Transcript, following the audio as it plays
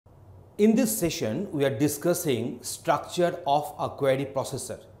In this session, we are discussing structure of a query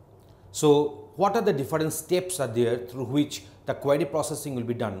processor. So, what are the different steps are there through which the query processing will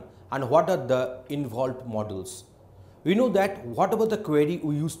be done, and what are the involved modules? We know that whatever the query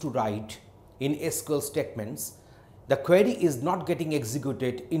we used to write in SQL statements, the query is not getting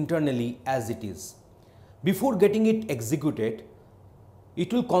executed internally as it is. Before getting it executed,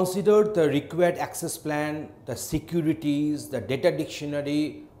 it will consider the required access plan, the securities, the data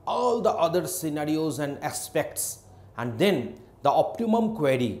dictionary, all the other scenarios and aspects, and then the optimum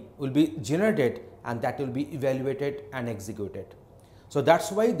query will be generated and that will be evaluated and executed. So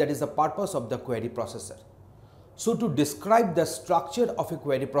that's why that is the purpose of the query processor. So to describe the structure of a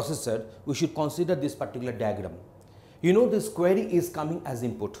query processor, we should consider this particular diagram. You know, this query is coming as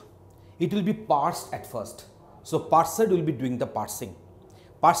input. It will be parsed at first. So parser will be doing the parsing.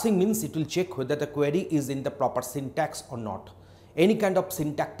 Parsing means it will check whether the query is in the proper syntax or not. Any kind of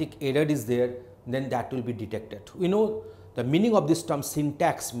syntactic error is there, then that will be detected. We know the meaning of this term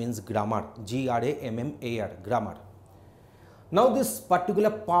syntax means grammar, G-R-A-M-M-A-R, grammar. Now this particular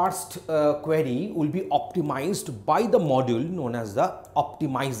parsed query will be optimized by the module known as the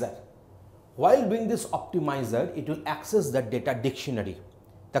optimizer. While doing this optimizer, it will access the data dictionary.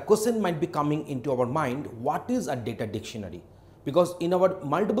 The question might be coming into our mind, what is a data dictionary? Because in our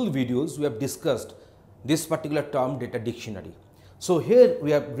multiple videos, we have discussed this particular term, data dictionary. So here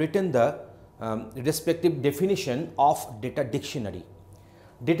we have written the respective definition of data dictionary.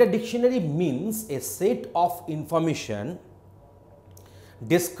 Data dictionary means a set of information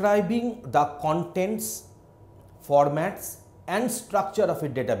describing the contents, formats and structure of a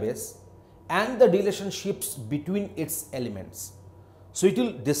database and the relationships between its elements. So it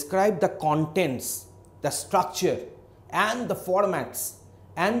will describe the contents, the structure and the formats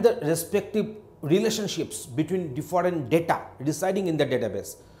and the respective relationships between different data residing in the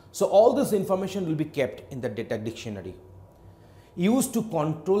database. So all this information will be kept in the data dictionary, used to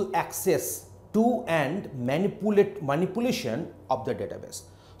control access to and manipulation of the database.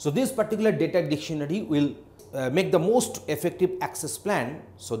 So this particular data dictionary will make the most effective access plan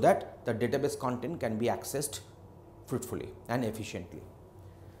so that the database content can be accessed fruitfully and efficiently.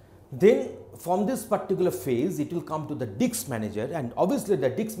 Then from this particular phase, it will come to the disk manager, and obviously the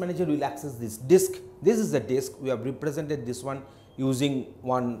disk manager will access this disk. This is the disk. We have represented this one using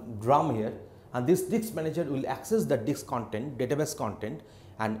one drum here, and this disk manager will access the disk content, database content,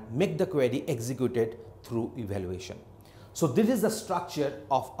 and make the query executed through evaluation. So this is the structure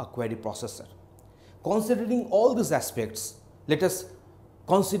of a query processor. Considering all these aspects, let us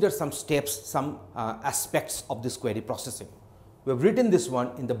consider some steps, some aspects of this query processing. We have written this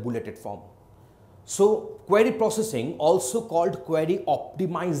one in the bulleted form. So query processing, also called query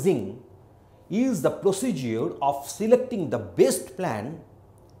optimizing, is the procedure of selecting the best plan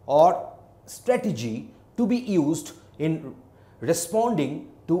or strategy to be used in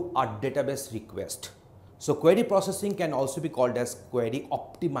responding to a database request. So query processing can also be called as query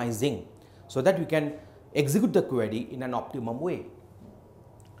optimizing, so that we can execute the query in an optimum way.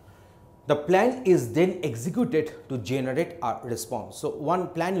 The plan is then executed to generate a response. So one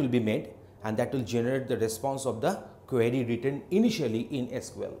plan will be made and that will generate the response of the query written initially in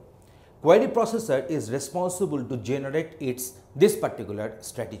SQL. Query processor is responsible to generate this particular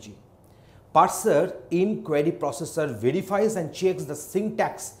strategy. Parser in query processor verifies and checks the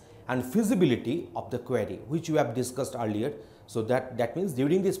syntax and feasibility of the query, which we have discussed earlier. So that means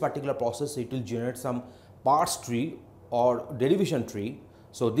during this particular process, it will generate some parse tree or derivation tree.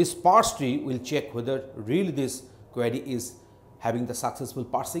 So this parse tree will check whether really this query is having the successful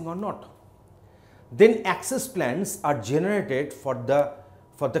parsing or not. Then access plans are generated for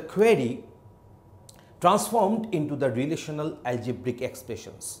the query transformed into the relational algebraic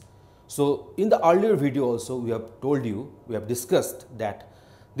expressions. So in the earlier video also we have discussed that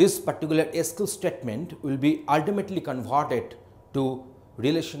this particular SQL statement will be ultimately converted to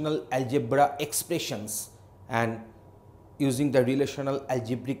relational algebra expressions and using the relational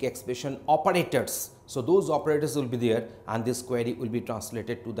algebraic expression operators. So those operators will be there and this query will be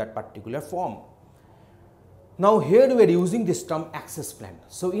translated to that particular form. Now here we are using this term access plan.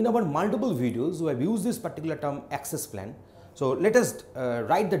 So in our multiple videos we have used this particular term access plan. So let us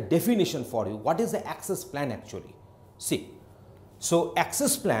write the definition for you. What is the access plan actually? See, so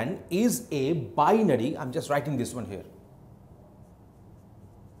access plan is a binary, I am just writing this one here.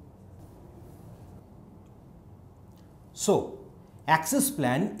 So access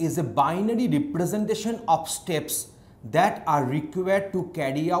plan is a binary representation of steps that are required to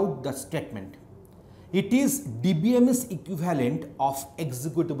carry out the statement. It is DBMS equivalent of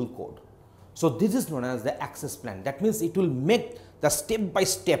executable code. So this is known as the access plan. That means it will make the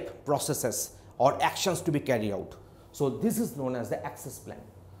step-by-step processes or actions to be carried out. So this is known as the access plan.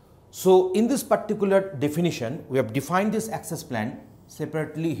 So in this particular definition, we have defined this access plan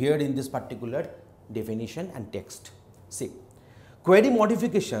separately here in this particular definition and text. See, query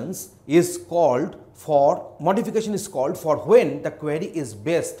modification is called for when the query is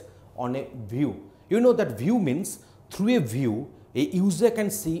based on a view. You know that view means through a view, a user can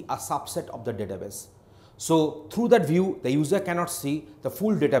see a subset of the database. So through that view, the user cannot see the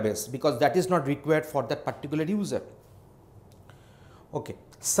full database because that is not required for that particular user. Okay,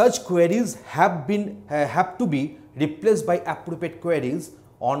 such queries have to be replaced by appropriate queries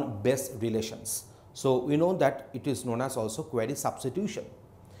on base relations. So we know that it is known as also query substitution.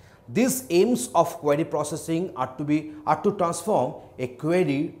 These aims of query processing are to transform a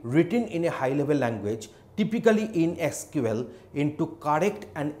query written in a high-level language, typically in SQL, into correct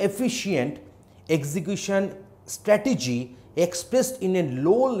and efficient execution strategy expressed in a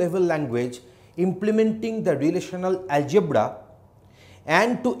low-level language, implementing the relational algebra,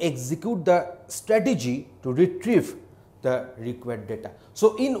 and to execute the strategy to retrieve the required data.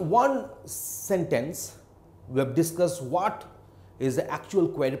 So in one sentence, we have discussed what is the actual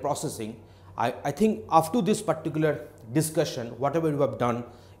query processing. I think after this particular discussion, whatever we have done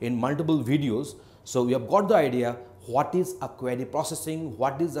in multiple videos, so we have got the idea what is a query processing,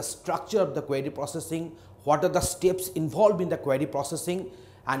 what is the structure of the query processing, what are the steps involved in the query processing,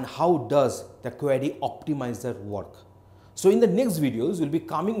 and how does the query optimizer work. So in the next videos, we'll be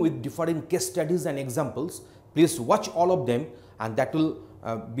coming with different case studies and examples. Please watch all of them, and that will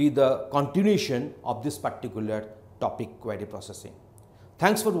be the continuation of this particular topic, query processing.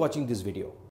 Thanks for watching this video.